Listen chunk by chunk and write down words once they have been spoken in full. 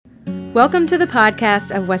Welcome to the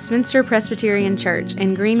podcast of Westminster Presbyterian Church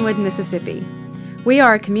in Greenwood, Mississippi. We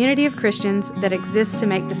are a community of Christians that exists to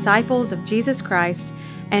make disciples of Jesus Christ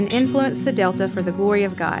and influence the Delta for the glory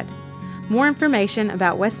of God. More information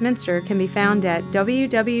about Westminster can be found at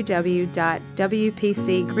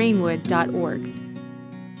www.wpcgreenwood.org.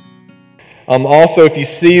 Also, if you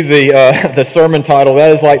see the sermon title,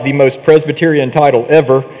 that is like the most Presbyterian title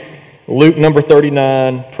ever. Luke number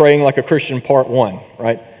 39, Praying Like a Christian, Part 1,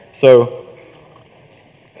 right? So,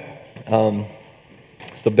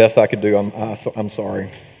 it's the best I could do. I'm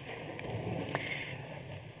sorry.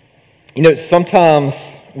 You know,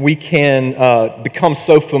 sometimes we can become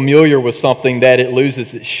so familiar with something that it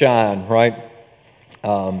loses its shine, right?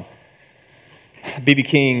 B.B.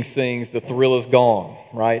 King sings, "The thrill is gone,"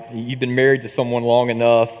 right? You've been married to someone long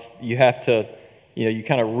enough, you have to, you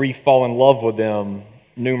kind of re-fall in love with them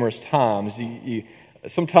numerous times.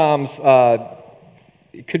 Sometimes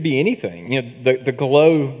it could be anything. The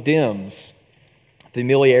glow dims.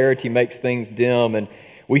 Familiarity makes things dim, and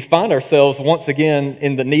we find ourselves once again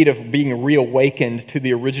in the need of being reawakened to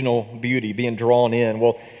the original beauty, being drawn in.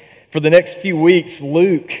 Well, for the next few weeks,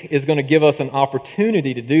 Luke is going to give us an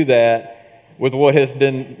opportunity to do that with what has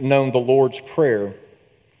been known the Lord's Prayer.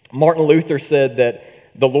 Martin Luther said that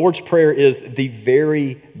the Lord's Prayer is the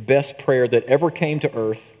very best prayer that ever came to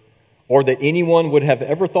earth or that anyone would have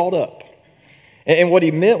ever thought up. And what he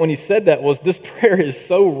meant when he said that was this prayer is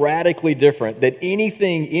so radically different that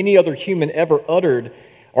anything any other human ever uttered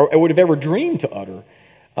or would have ever dreamed to utter.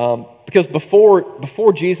 Because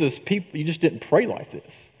before Jesus, you just didn't pray like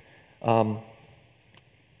this.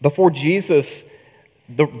 Before Jesus,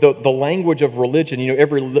 the language of religion,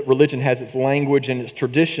 every religion has its language and its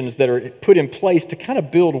traditions that are put in place to kind of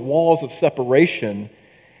build walls of separation.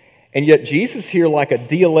 And yet Jesus here, like a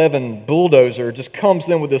D11 bulldozer, just comes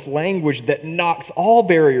in with this language that knocks all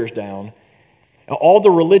barriers down, all the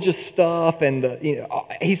religious stuff, and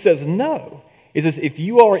he says, no. He says, if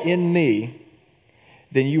you are in me,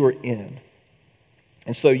 then you are in.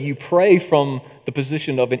 And so you pray from the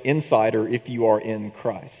position of an insider if you are in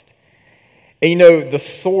Christ. And the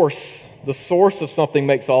source of something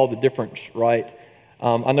makes all the difference, right?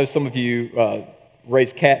 I know some of you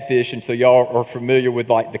raise catfish, and so y'all are familiar with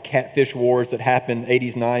like the catfish wars that happened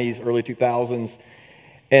 80s, 90s, early 2000s.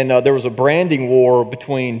 And there was a branding war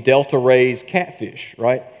between Delta raised catfish,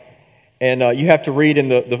 right? And you have to read in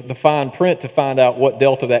the fine print to find out what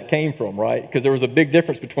Delta that came from, right? Because there was a big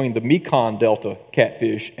difference between the Mekong Delta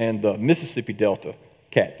catfish and the Mississippi Delta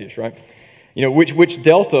catfish, right? Which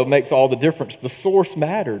Delta makes all the difference. The source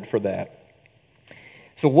mattered for that.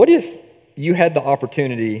 So what if you had the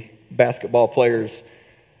opportunity, basketball players,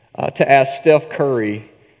 to ask Steph Curry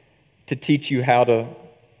to teach you how to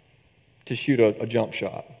shoot a jump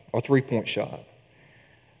shot or three-point shot?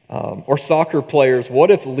 Or soccer players, what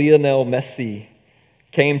if Lionel Messi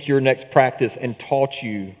came to your next practice and taught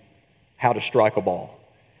you how to strike a ball?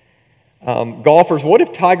 Golfers, what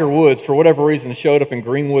if Tiger Woods, for whatever reason, showed up in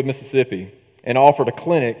Greenwood, Mississippi and offered a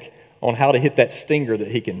clinic on how to hit that stinger that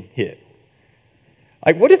he can hit?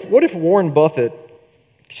 Like, what if Warren Buffett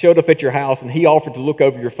showed up at your house and he offered to look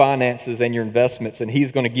over your finances and your investments, and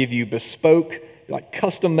he's going to give you bespoke, like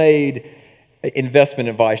custom-made investment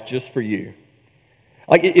advice just for you?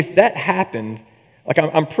 Like, if that happened, like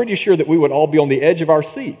I'm pretty sure that we would all be on the edge of our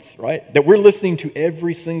seats, right? That we're listening to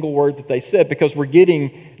every single word that they said because we're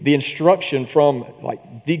getting the instruction from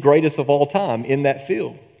like the greatest of all time in that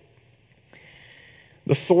field.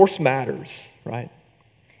 The source matters, right?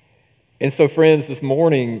 And so, friends, this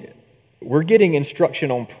morning, we're getting instruction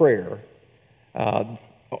on prayer,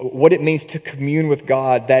 what it means to commune with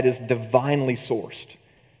God that is divinely sourced.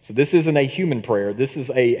 So this isn't a human prayer. This is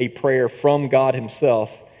a prayer from God himself.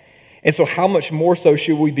 And so how much more so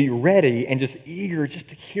should we be ready and just eager just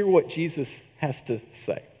to hear what Jesus has to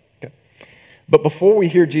say? Okay. But before we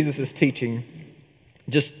hear Jesus' teaching,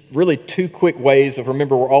 just really two quick ways of,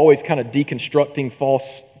 remember, we're always kind of deconstructing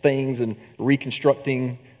false things and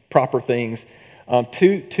reconstructing proper things.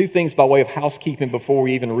 Two things by way of housekeeping before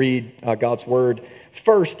we even read God's word.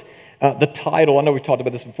 First, the title. I know we've talked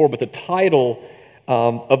about this before, but the title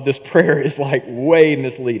of this prayer is like way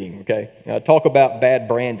misleading, okay? Talk about bad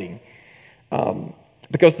branding.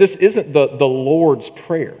 Because this isn't the Lord's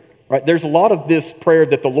Prayer, right? There's a lot of this prayer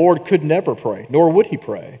that the Lord could never pray, nor would he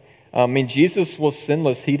pray. Jesus was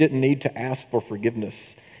sinless. He didn't need to ask for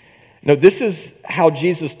forgiveness. No, this is how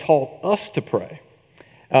Jesus taught us to pray.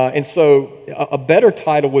 And so a better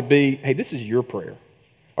title would be, hey, this is your prayer.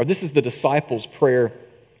 Or this is the disciples' prayer.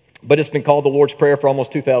 But it's been called the Lord's Prayer for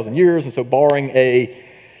almost 2,000 years. And so barring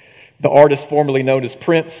the artist formerly known as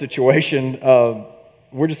Prince situation,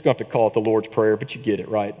 we're just going to have to call it the Lord's Prayer, but you get it,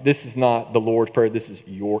 right? This is not the Lord's Prayer. This is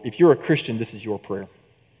if you're a Christian, this is your prayer.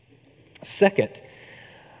 Second,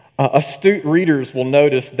 astute readers will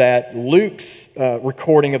notice that Luke's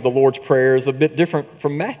recording of the Lord's Prayer is a bit different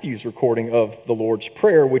from Matthew's recording of the Lord's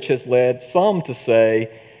Prayer, which has led some to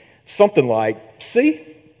say something like, see,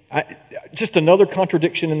 just another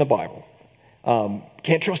contradiction in the Bible.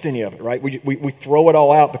 Can't trust any of it, right? We throw it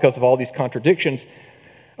all out because of all these contradictions.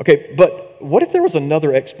 Okay, but what if there was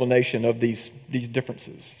another explanation of these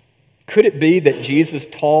differences? Could it be that Jesus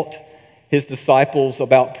taught his disciples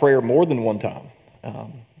about prayer more than one time?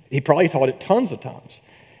 He probably taught it tons of times.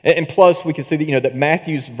 And plus, we can see that, that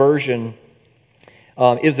Matthew's version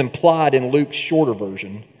is implied in Luke's shorter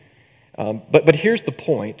version. But here's the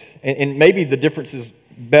point, and maybe the differences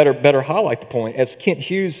better highlight the point. As Kent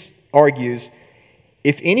Hughes argues,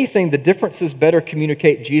 if anything, the differences better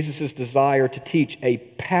communicate Jesus' desire to teach a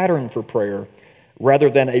pattern for prayer rather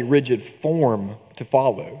than a rigid form to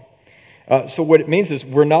follow. So what it means is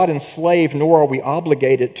we're not enslaved, nor are we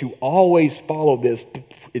obligated to always follow this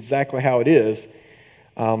exactly how it is,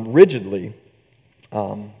 rigidly.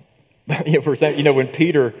 For example, when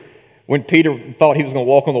Peter thought he was going to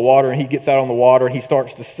walk on the water and he gets out on the water and he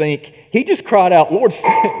starts to sink, he just cried out, Lord,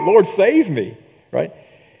 save me, right?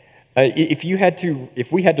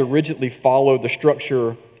 If we had to rigidly follow the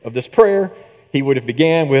structure of this prayer, he would have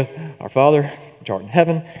began with, Our Father, which art in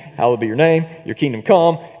heaven, hallowed be your name, your kingdom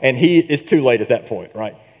come, and he is too late at that point,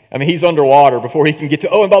 right? I mean, he's underwater before he can get to,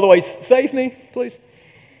 oh, and by the way, save me, please.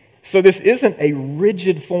 So this isn't a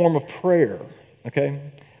rigid form of prayer, okay?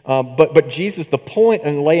 But Jesus, the point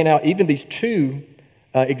in laying out even these two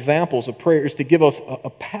examples of prayer is to give us a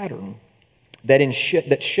pattern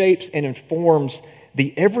that shapes and informs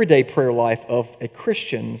the everyday prayer life of a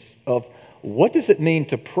Christian, of what does it mean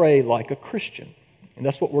to pray like a Christian? And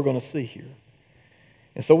that's what we're going to see here.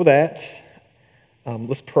 And so with that,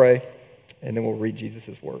 let's pray, and then we'll read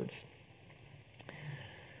Jesus' words.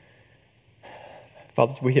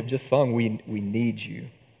 Father, we have just sung, we need you.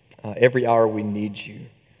 Every hour we need you.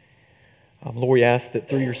 Lord, we ask that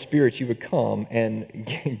through your Spirit you would come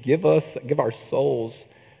and give our souls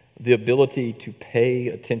the ability to pay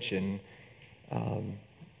attention,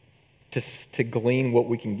 to glean what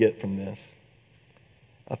we can get from this.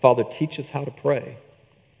 Father, teach us how to pray.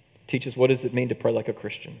 Teach us what does it mean to pray like a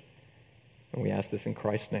Christian. And we ask this in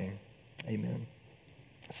Christ's name. Amen.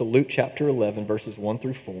 So Luke chapter 11, verses 1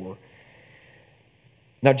 through 4.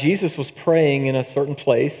 Now Jesus was praying in a certain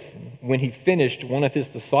place. When he finished, one of his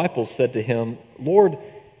disciples said to him, Lord,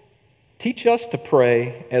 teach us to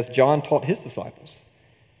pray as John taught his disciples.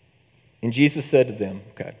 And Jesus said to them,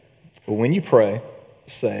 okay, well, when you pray,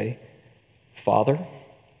 say, Father,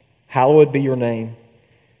 hallowed be your name.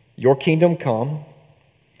 Your kingdom come.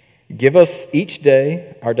 Give us each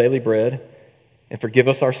day our daily bread, and forgive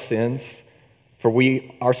us our sins, for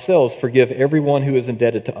we ourselves forgive everyone who is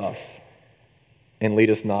indebted to us. And lead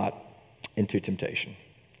us not into temptation.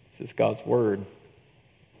 This is God's word.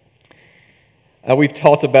 We've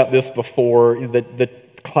talked about this before. The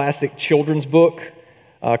classic children's book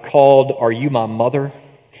called Are You My Mother?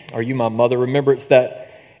 Are You My Mother? Remember, it's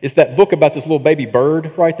that book about this little baby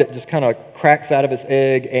bird, right, that just kind of cracks out of its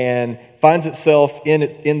egg and finds itself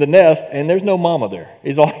in the nest, and there's no mama there.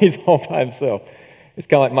 He's all by himself. It's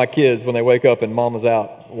kind of like my kids when they wake up and mama's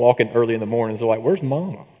out walking early in the mornings. They're like, where's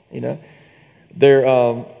mama?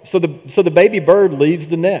 So the baby bird leaves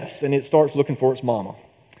the nest, and it starts looking for its mama.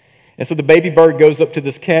 And so the baby bird goes up to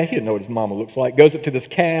this cat. He didn't know what his mama looks like. Goes up to this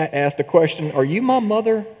cat, asks the question, are you my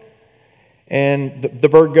mother? And the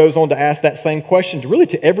bird goes on to ask that same question really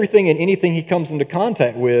to everything and anything he comes into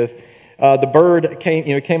contact with. The bird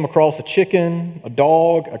came across a chicken, a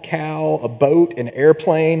dog, a cow, a boat, an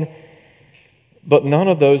airplane, but none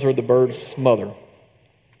of those are the bird's mother.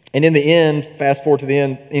 And in the end, fast forward to the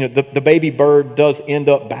end, the baby bird does end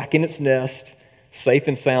up back in its nest, safe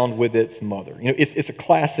and sound with its mother. It's a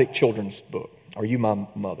classic children's book. Are You My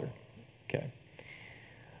Mother? Okay.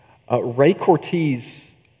 Ray Cortez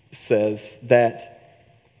says that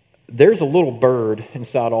there's a little bird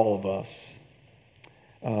inside all of us,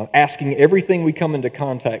 asking everything we come into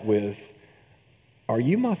contact with, are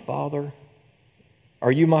you my father?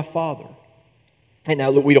 Are you my father? And now,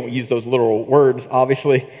 look, we don't use those literal words,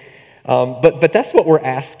 obviously, but that's what we're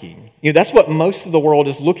asking. That's what most of the world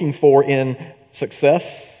is looking for in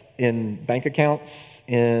success, in bank accounts,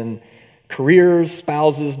 in careers,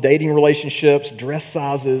 spouses, dating relationships, dress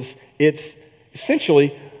sizes. It's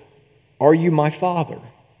essentially, are you my father?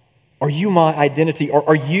 Are you my identity?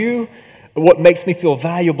 Are you what makes me feel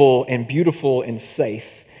valuable and beautiful and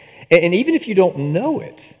safe? And even if you don't know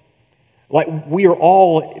it, Like we are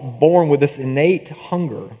all born with this innate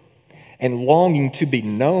hunger and longing to be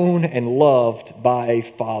known and loved by a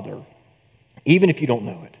father, even if you don't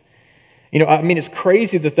know it. It's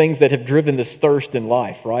crazy the things that have driven this thirst in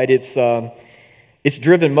life, right? It's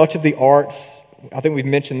driven much of the arts. I think we've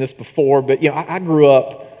mentioned this before, but I grew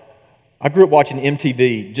up watching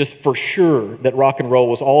MTV, just for sure that rock and roll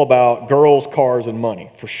was all about girls, cars, and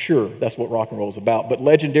money. For sure, that's what rock and roll is about. But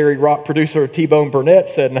legendary rock producer T-Bone Burnett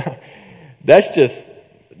said, "No, that's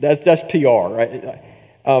PR, right?"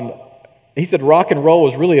 He said rock and roll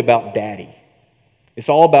is really about daddy. It's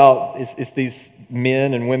all about it's these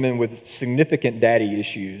men and women with significant daddy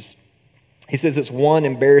issues. He says it's one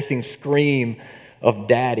embarrassing scream of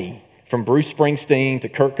daddy, from Bruce Springsteen to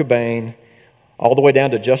Kurt Cobain, all the way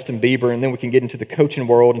down to Justin Bieber, and then we can get into the coaching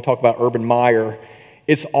world and talk about Urban Meyer.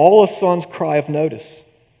 It's all a son's cry of notice.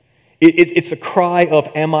 It's a cry of,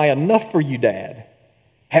 am I enough for you, Dad?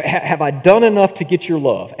 Have I done enough to get your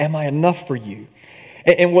love? Am I enough for you?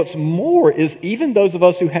 And what's more is even those of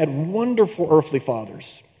us who had wonderful earthly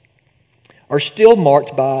fathers are still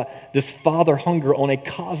marked by this father hunger on a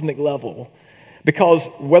cosmic level, because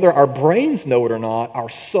whether our brains know it or not, our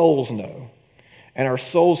souls know. And our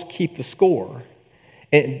souls keep the score.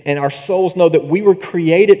 And our souls know that we were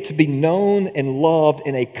created to be known and loved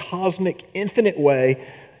in a cosmic, infinite way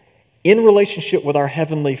in relationship with our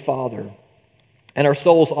Heavenly Father. And our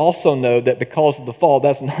souls also know that because of the fall,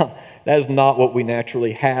 that is not what we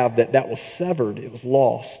naturally have, that was severed, it was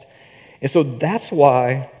lost. And so that's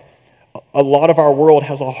why a lot of our world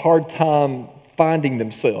has a hard time finding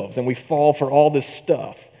themselves, and we fall for all this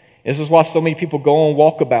stuff. This is why so many people go on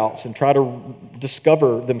walkabouts and try to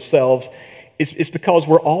discover themselves. It's because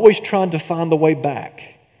we're always trying to find the way back.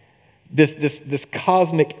 This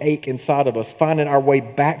cosmic ache inside of us, finding our way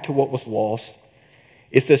back to what was lost.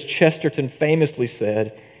 It's as Chesterton famously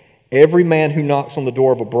said, every man who knocks on the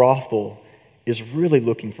door of a brothel is really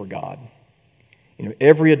looking for God.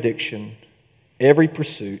 Every addiction, every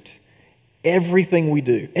pursuit, everything we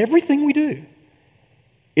do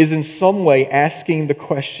is in some way asking the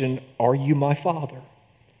question, are you my Father?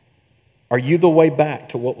 Are you the way back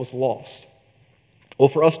to what was lost? Well,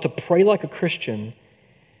 for us to pray like a Christian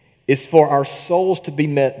is for our souls to be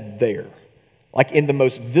met there, like in the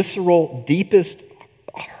most visceral, deepest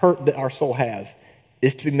hurt that our soul has,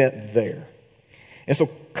 is to be met there. And so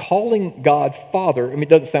calling God Father, it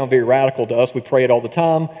doesn't sound very radical to us. We pray it all the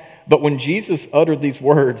time. But when Jesus uttered these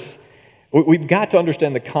words, we've got to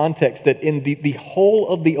understand the context that in the whole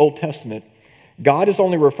of the Old Testament, God is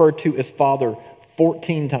only referred to as Father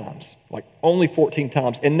 14 times, like only 14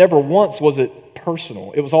 times. And never once was it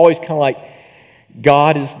personal. It was always kind of like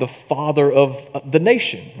God is the Father of the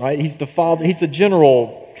nation, right? He's the Father, He's the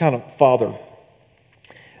general kind of Father.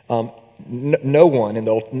 No one in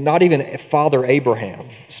the Old, not even Father Abraham,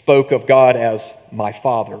 spoke of God as my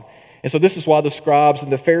Father. And so this is why the scribes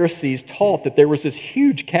and the Pharisees taught that there was this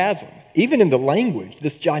huge chasm, even in the language,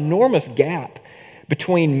 this ginormous gap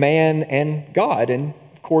between man and God. And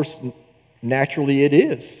of course, naturally it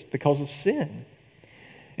is because of sin.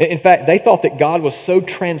 In fact, they thought that God was so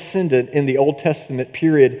transcendent in the Old Testament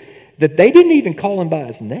period that they didn't even call Him by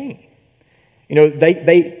His name.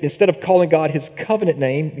 They instead of calling God His covenant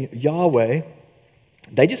name, Yahweh,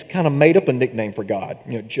 they just kind of made up a nickname for God,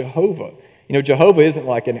 Jehovah. Jehovah isn't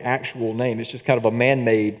like an actual name. It's just kind of a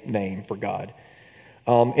man-made name for God.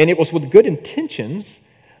 And it was with good intentions,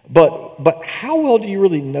 but how well do you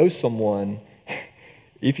really know someone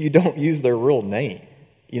if you don't use their real name?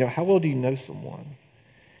 How well do you know someone?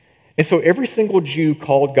 And so every single Jew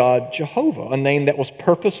called God Jehovah, a name that was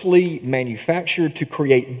purposefully manufactured to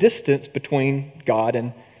create distance between God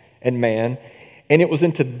and man. And it was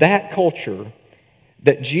into that culture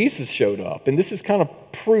that Jesus showed up. And this is kind of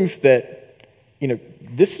proof that,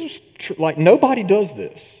 this is like nobody does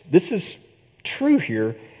this. This is true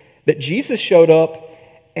here, that Jesus showed up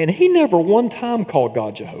and He never one time called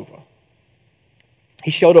God Jehovah.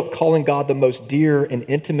 He showed up calling God the most dear and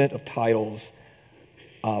intimate of titles,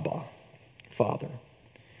 Abba, Father.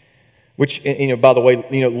 Which, by the way,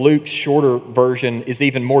 Luke's shorter version is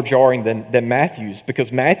even more jarring than Matthew's,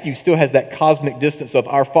 because Matthew still has that cosmic distance of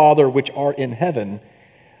our Father which art in heaven.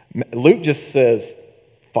 Luke just says,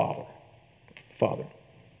 Father.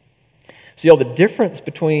 So, the difference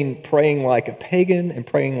between praying like a pagan and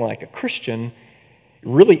praying like a Christian,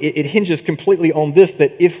 really, it hinges completely on this,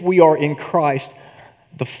 that if we are in Christ,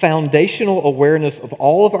 the foundational awareness of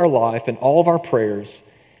all of our life and all of our prayers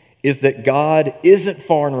is that God isn't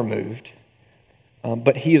far and removed,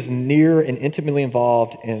 but He is near and intimately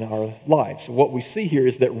involved in our lives. So what we see here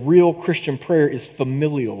is that real Christian prayer is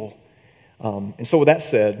familial. And so with that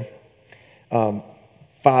said,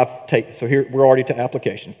 So here we're already to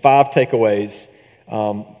application. 5 takeaways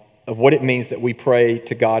of what it means that we pray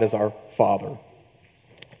to God as our Father.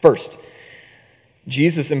 First,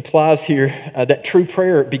 Jesus implies here that true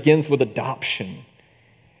prayer begins with adoption.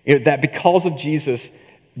 That because of Jesus,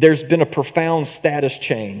 there's been a profound status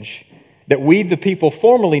change. That we, the people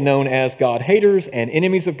formerly known as God haters and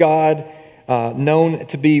enemies of God, known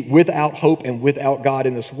to be without hope and without God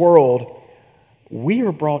in this world, we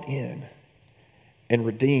are brought in and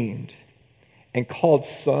redeemed and called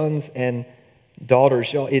sons and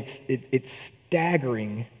daughters. Y'all, it's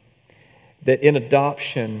staggering that in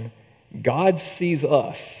adoption, God sees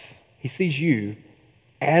us, He sees you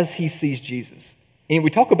as He sees Jesus. And we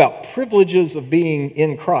talk about privileges of being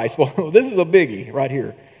in Christ. Well, this is a biggie right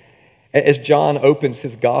here. As John opens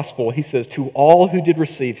his gospel, he says, "To all who did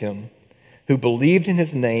receive Him, who believed in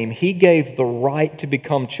His name, He gave the right to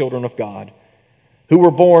become children of God, who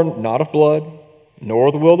were born not of blood,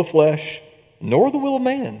 nor the will of the flesh, nor the will of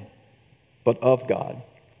man, but of God."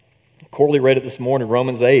 Corley read it this morning,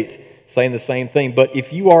 Romans 8, saying the same thing. But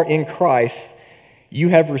if you are in Christ, you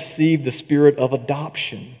have received the spirit of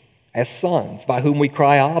adoption as sons, by whom we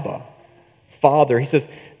cry, Abba, Father. He says,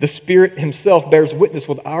 the Spirit Himself bears witness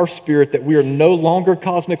with our spirit that we are no longer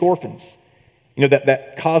cosmic orphans. You know,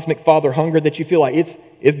 that cosmic father hunger that you feel like,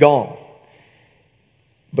 it's gone.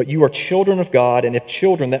 But you are children of God, and if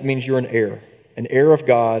children, that means you're an heir of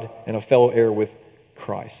God and a fellow heir with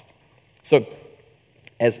Christ. So,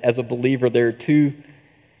 as a believer, there are two.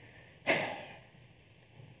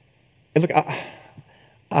 And look,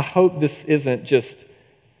 I hope this isn't just.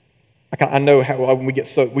 I know how when we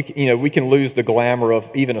get we can lose the glamour of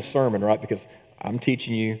even a sermon, right? Because I'm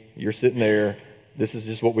teaching you, you're sitting there. This is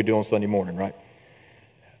just what we do on Sunday morning, right?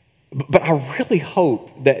 But I really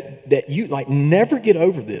hope that you never get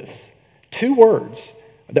over this. 2 words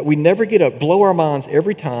that we never get up, blow our minds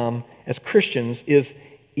every time as Christians is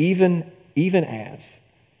even as.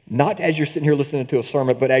 Not as you're sitting here listening to a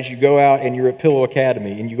sermon, but as you go out and you're at Pillow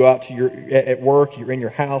Academy and you go out at work, you're in your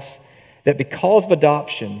house, that because of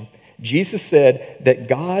adoption, Jesus said that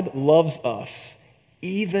God loves us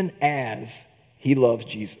even as He loves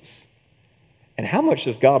Jesus. And how much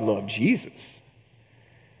does God love Jesus?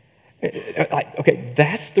 Okay,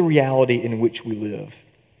 that's the reality in which we live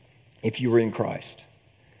if you were in Christ.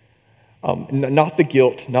 Not the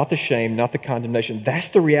guilt, not the shame, not the condemnation. That's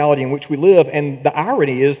the reality in which we live. And the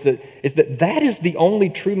irony is that is the only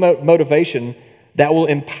true motivation that will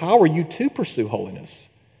empower you to pursue holiness,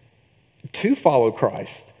 to follow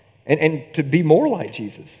Christ, and to be more like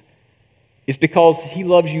Jesus. It's because He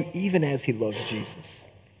loves you even as He loves Jesus.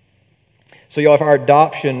 So, y'all, if our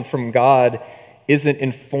adoption from God isn't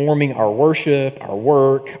informing our worship, our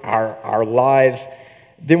work, our lives,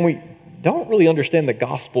 then we don't really understand the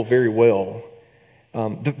gospel very well.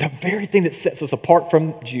 The very thing that sets us apart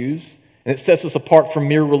from Jews, and it sets us apart from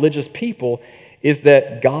mere religious people, is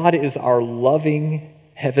that God is our loving,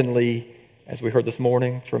 heavenly, as we heard this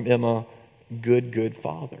morning from Emma, good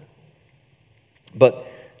Father. But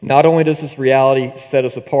not only does this reality set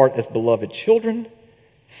us apart as beloved children,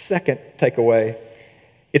 second takeaway,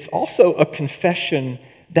 it's also a confession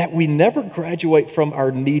that we never graduate from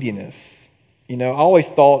our neediness. You know, I always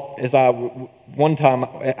thought one time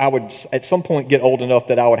I would at some point get old enough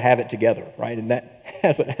that I would have it together, right? And that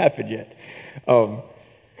hasn't happened yet.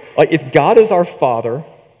 If God is our Father,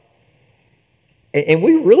 and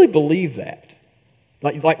we really believe that,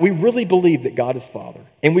 we really believe that God is Father,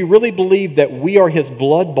 and we really believe that we are His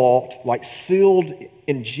blood-bought, sealed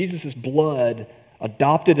in Jesus' blood,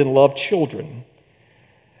 adopted and loved children,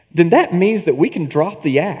 then that means that we can drop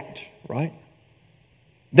the act, right?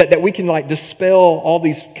 That we can dispel all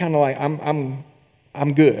these kind of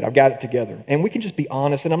I'm good, I've got it together. And we can just be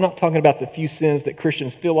honest, and I'm not talking about the few sins that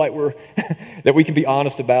Christians feel like that we can be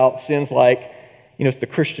honest about. Sins it's the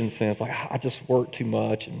Christian sins, I just work too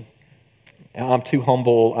much, and I'm too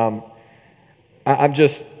humble, I'm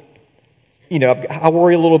just, I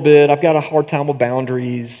worry a little bit, I've got a hard time with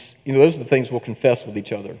boundaries. Those are the things we'll confess with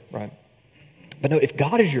each other, right? But no, if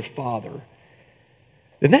God is your Father,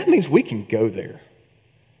 then that means we can go there.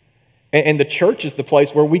 And the church is the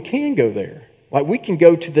place where we can go there. We can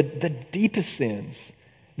go to the deepest sins,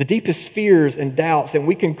 the deepest fears and doubts, and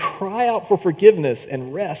we can cry out for forgiveness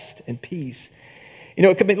and rest and peace.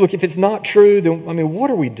 Look, if it's not true, then,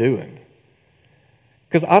 what are we doing?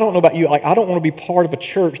 Because I don't know about you, I don't want to be part of a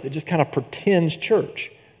church that just kind of pretends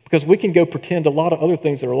church. Because we can go pretend a lot of other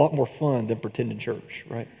things that are a lot more fun than pretending church,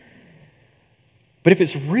 right? But if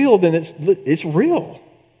it's real, then it's real.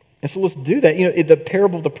 And so let's do that. The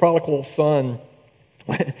parable of the prodigal son,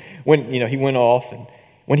 when he went off, and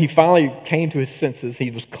When he finally came to his senses, he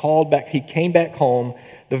was called back, he came back home.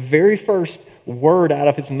 The very first word out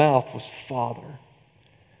of his mouth was Father.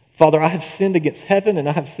 Father, I have sinned against heaven and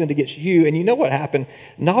I have sinned against you. And you know what happened?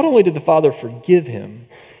 Not only did the Father forgive him,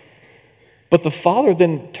 but the Father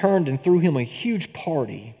then turned and threw him a huge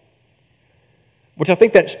party, which I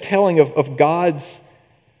think that's telling of God's,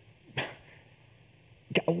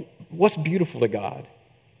 what's beautiful to God.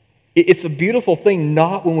 It's a beautiful thing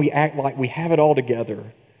not when we act like we have it all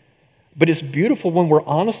together, but it's beautiful when we're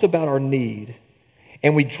honest about our need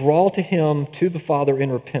and we draw to Him, to the Father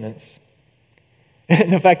in repentance.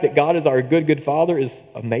 And the fact that God is our good, good Father is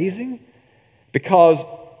amazing because,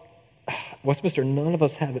 Westminster, none of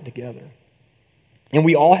us have it together. And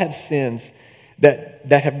we all have sins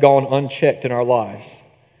that have gone unchecked in our lives.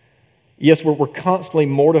 Yes, we're constantly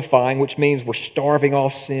mortifying, which means we're starving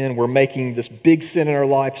off sin. We're making this big sin in our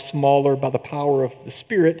life smaller by the power of the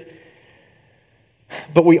Spirit.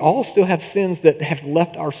 But we all still have sins that have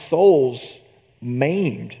left our souls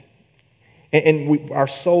maimed. And our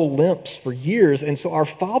soul limps for years. And so our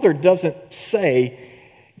Father doesn't say,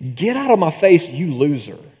 "Get out of my face, you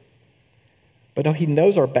loser." But no, He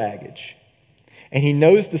knows our baggage. And He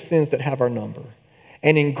knows the sins that have our number.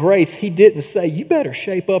 And in grace, He didn't say, "You better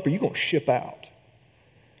shape up or you're going to ship out."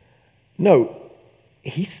 No,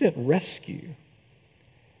 He sent rescue.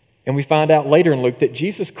 And we find out later in Luke that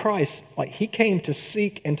Jesus Christ, He came to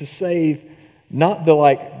seek and to save not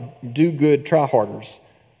the do-good try-harders,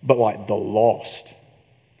 but the lost.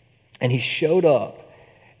 And He showed up,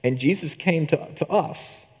 and Jesus came to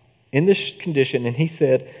us in this condition, and He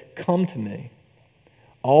said, "Come to me,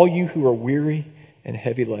 all you who are weary and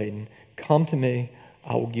heavy laden, come to me,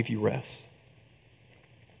 I will give you rest."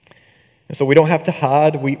 And so we don't have to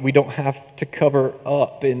hide. We don't have to cover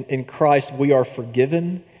up. In Christ, we are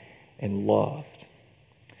forgiven and loved.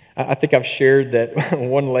 I think I've shared that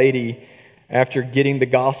one lady, after getting the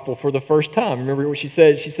gospel for the first time, remember what she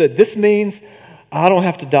said? She said, "This means I don't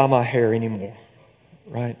have to dye my hair anymore,"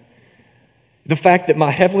 right? The fact that my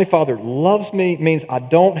Heavenly Father loves me means I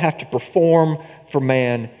don't have to perform for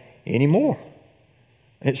man anymore.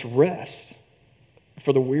 It's rest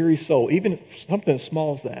for the weary soul, even something as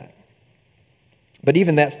small as that. But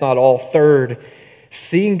even that's not all. Third,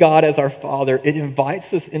 seeing God as our Father, it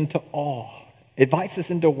invites us into awe. It invites us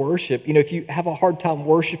into worship. If you have a hard time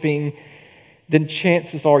worshiping, then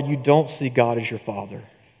chances are you don't see God as your Father.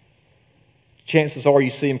 Chances are you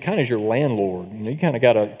see Him kind of as your landlord. You kind of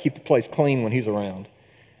got to keep the place clean when He's around.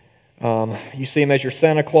 You see Him as your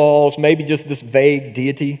Santa Claus, maybe just this vague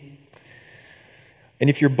deity. And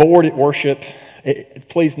if you're bored at worship,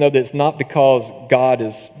 please know that it's not because God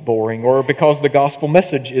is boring or because the gospel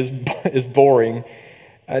message is boring.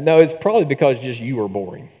 No, it's probably because just you are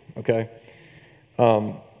boring, okay?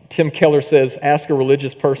 Tim Keller says, ask a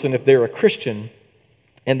religious person if they're a Christian,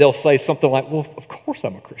 and they'll say something like, "Well, of course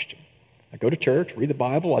I'm a Christian. I go to church, read the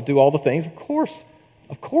Bible, I do all the things. Of course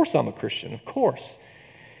I'm a Christian, of course."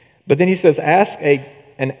 But then he says, ask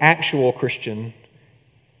an actual Christian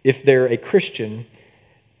if they're a Christian,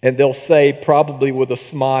 and they'll say, probably with a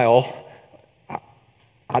smile,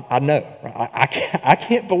 I know. I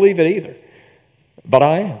can't believe it either. But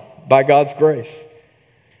I am, by God's grace.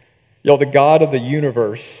 Y'all, the God of the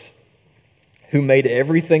universe who made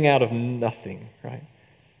everything out of nothing, right?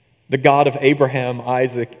 The God of Abraham,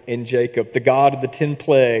 Isaac, and Jacob, the God of the 10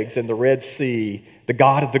 plagues and the Red Sea, the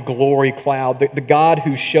God of the glory cloud, the God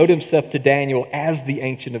who showed Himself to Daniel as the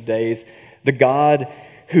Ancient of Days, the God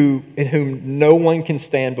in whom no one can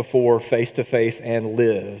stand before face to face and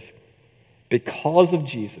live, because of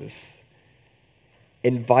Jesus,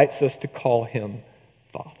 invites us to call Him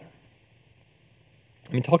Father.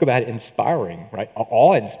 I mean, talk about inspiring, right?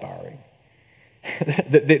 Awe-inspiring.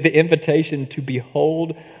 The invitation to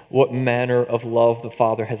behold what manner of love the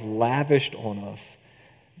Father has lavished on us,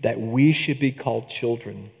 that we should be called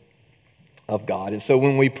children of God. And so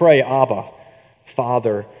when we pray, Abba,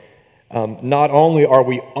 Father, not only are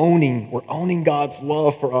we're owning God's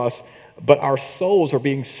love for us, but our souls are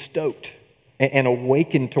being stoked and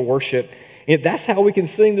awakened to worship. And that's how we can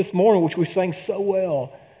sing this morning, which we sang so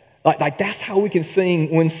well. Like that's how we can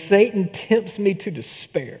sing when Satan tempts me to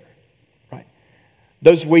despair, right?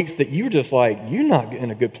 Those weeks that you're just you're not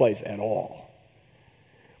in a good place at all.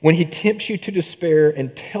 When he tempts you to despair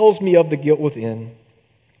and tells me of the guilt within,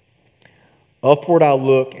 upward I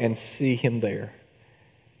look and see Him there,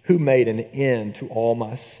 who made an end to all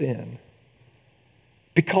my sin.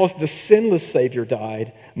 Because the sinless Savior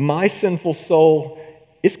died, my sinful soul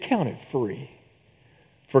is counted free.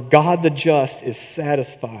 For God the just is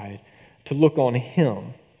satisfied to look on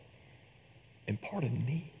Him and pardon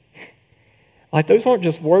me. Like, those aren't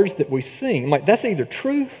just words that we sing. Like, that's either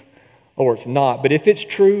truth or it's not. But if it's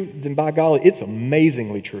true, then by golly, it's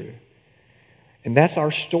amazingly true. And that's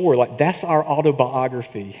our story. Like, that's our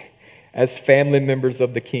autobiography as family members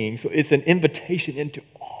of the King. So it's an invitation into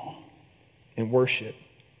awe and worship,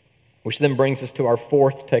 which then brings us to our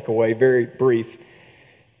fourth takeaway, very brief.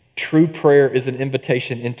 True prayer is an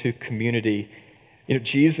invitation into community.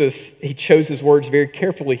 Jesus, he chose his words very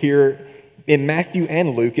carefully here in Matthew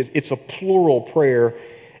and Luke. It's a plural prayer.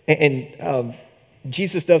 And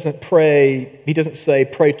Jesus doesn't pray, he doesn't say,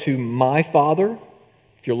 pray to my Father.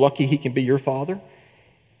 If you're lucky, he can be your Father.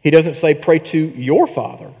 He doesn't say, pray to your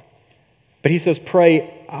Father. But he says,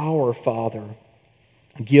 pray our Father.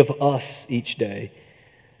 Give us each day.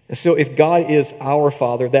 And so if God is our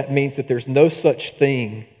Father, that means that there's no such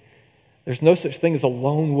thing as a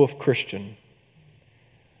lone wolf Christian.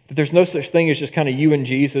 That there's no such thing as just kind of you and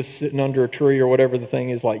Jesus sitting under a tree or whatever the thing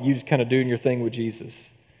is, like you just kind of doing your thing with Jesus.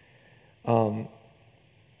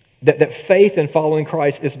 That faith in following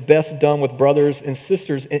Christ is best done with brothers and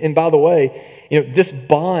sisters. And by the way, this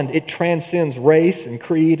bond, it transcends race and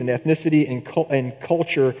creed and ethnicity and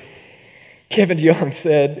culture. Kevin DeYoung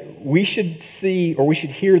said, we should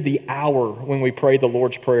hear the hour when we pray the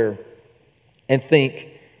Lord's Prayer and think,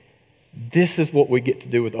 this is what we get to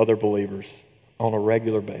do with other believers on a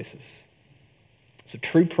regular basis. So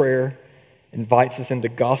true prayer invites us into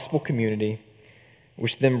gospel community,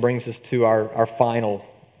 which then brings us to our final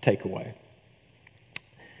takeaway.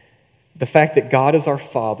 The fact that God is our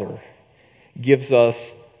Father gives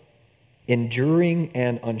us enduring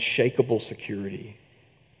and unshakable security.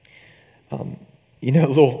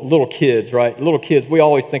 Little kids, right? Little kids, we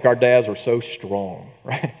always think our dads are so strong,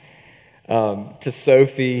 right? To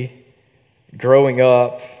Sophie, growing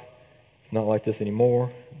up, it's not like this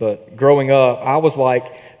anymore, but growing up, I was like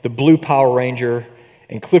the blue Power Ranger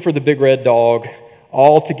and Clifford the Big Red Dog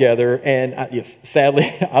all together. And sadly,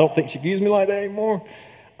 I don't think she views me like that anymore,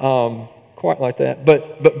 quite like that.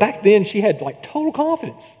 But back then, she had like total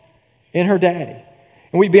confidence in her daddy.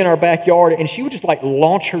 And we'd be in our backyard, and she would just like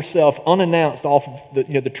launch herself unannounced off of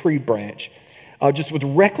the tree branch, just with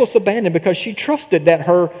reckless abandon, because she trusted that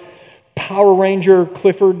her Power Ranger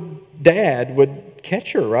Clifford dad would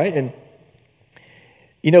catch her, right? And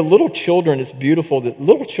little children, it's beautiful that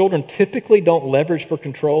little children typically don't leverage for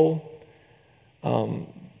control.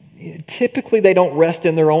 Typically, they don't rest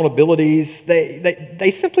in their own abilities.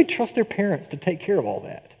 They simply trust their parents to take care of all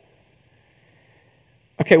that.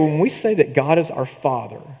 Okay, when we say that God is our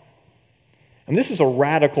Father, and this is a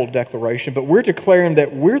radical declaration, but we're declaring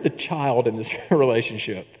that we're the child in this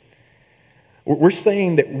relationship. We're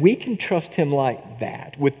saying that we can trust Him like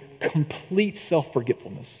that, with complete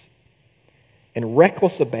self-forgetfulness and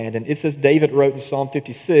reckless abandon. It's as David wrote in Psalm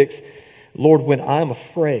 56, Lord, when I'm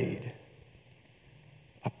afraid,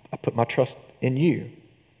 I put my trust in you.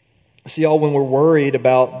 See, y'all, when we're worried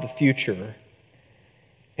about the future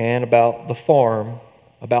and about the farm,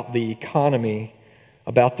 about the economy,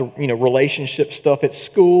 about the relationship stuff at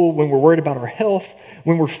school, when we're worried about our health,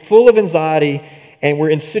 when we're full of anxiety and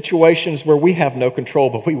we're in situations where we have no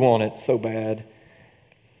control, but we want it so bad.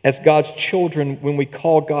 As God's children, when we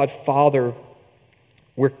call God Father,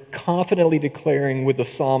 we're confidently declaring with the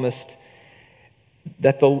psalmist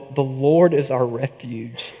that the Lord is our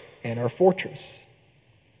refuge and our fortress,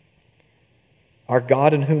 our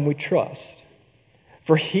God in whom we trust.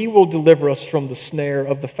 For He will deliver us from the snare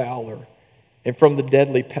of the fowler and from the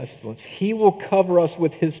deadly pestilence. He will cover us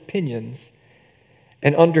with His pinions,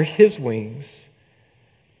 and under His wings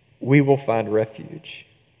we will find refuge.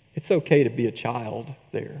 It's okay to be a child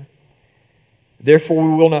there. Therefore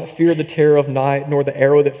we will not fear the terror of night, nor the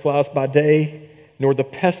arrow that flies by day, nor the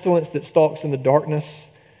pestilence that stalks in the darkness,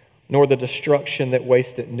 nor the destruction that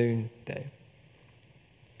wastes at noonday.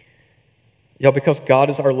 Because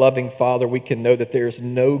God is our loving Father, we can know that there is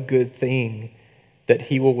no good thing that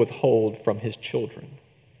He will withhold from His children.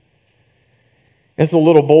 As the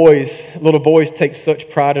little boys take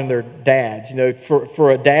such pride in their dads.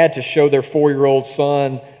 For a dad to show their 4-year-old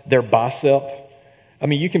son their bicep, I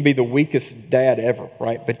mean, you can be the weakest dad ever,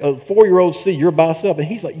 right? But a 4-year-old see your bicep, and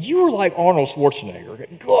he's like, you were like Arnold Schwarzenegger.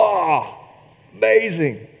 Oh,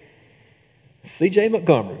 amazing. C.J.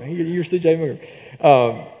 Montgomery. You're C.J.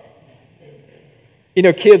 Montgomery.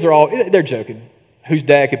 Kids are they're joking. Whose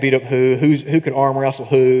dad could beat up who could arm wrestle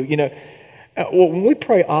who, Well, when we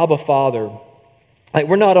pray Abba Father,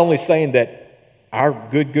 we're not only saying that our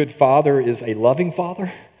good Father is a loving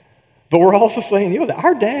Father, but we're also saying, that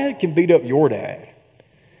our dad can beat up your dad.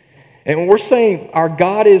 And when we're saying our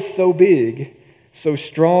God is so big, so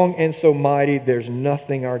strong and so mighty, there's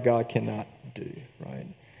nothing our God cannot do, right?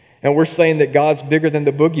 And we're saying that God's bigger than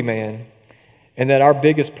the boogeyman and that our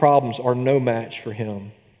biggest problems are no match for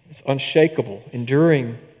him. It's unshakable,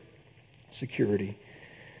 enduring security.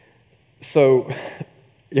 So,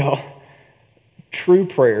 y'all, true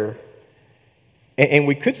prayer, and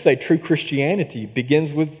we could say true Christianity,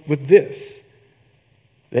 begins with this,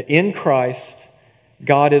 that in Christ,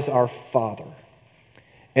 God is our Father.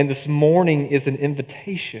 And this morning is an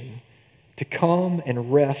invitation to come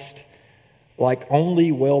and rest like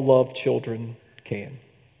only well-loved children can.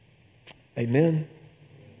 Amen.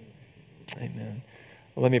 Amen.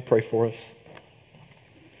 Well, let me pray for us.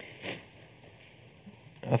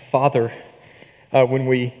 Father, when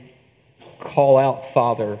we call out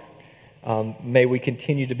Father, may we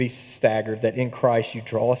continue to be staggered that in Christ you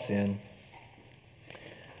draw us in.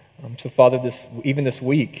 So, Father, even this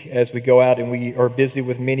week, as we go out and we are busy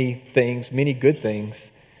with many things, many good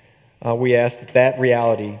things, we ask that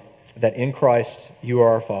reality, that in Christ you are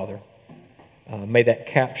our Father, may that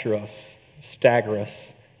capture us, stagger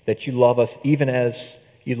us, that you love us even as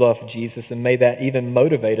you love Jesus, and may that even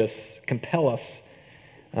motivate us, compel us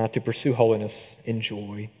to pursue holiness in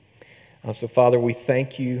joy. So, Father, we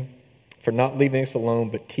thank you for not leaving us alone,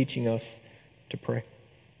 but teaching us to pray.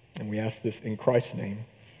 And we ask this in Christ's name.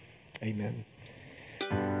 Amen.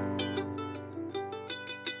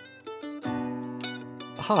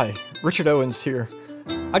 Hi, Richard Owens here.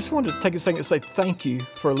 I just wanted to take a second to say thank you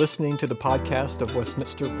for listening to the podcast of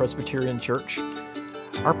Westminster Presbyterian Church.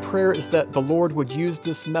 Our prayer is that the Lord would use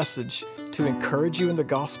this message to encourage you in the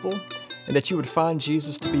gospel and that you would find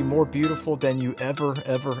Jesus to be more beautiful than you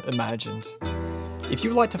ever imagined. If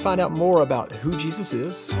you'd like to find out more about who Jesus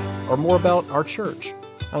is or more about our church,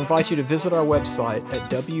 I invite you to visit our website at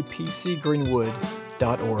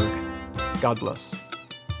wpcgreenwood.org. God bless.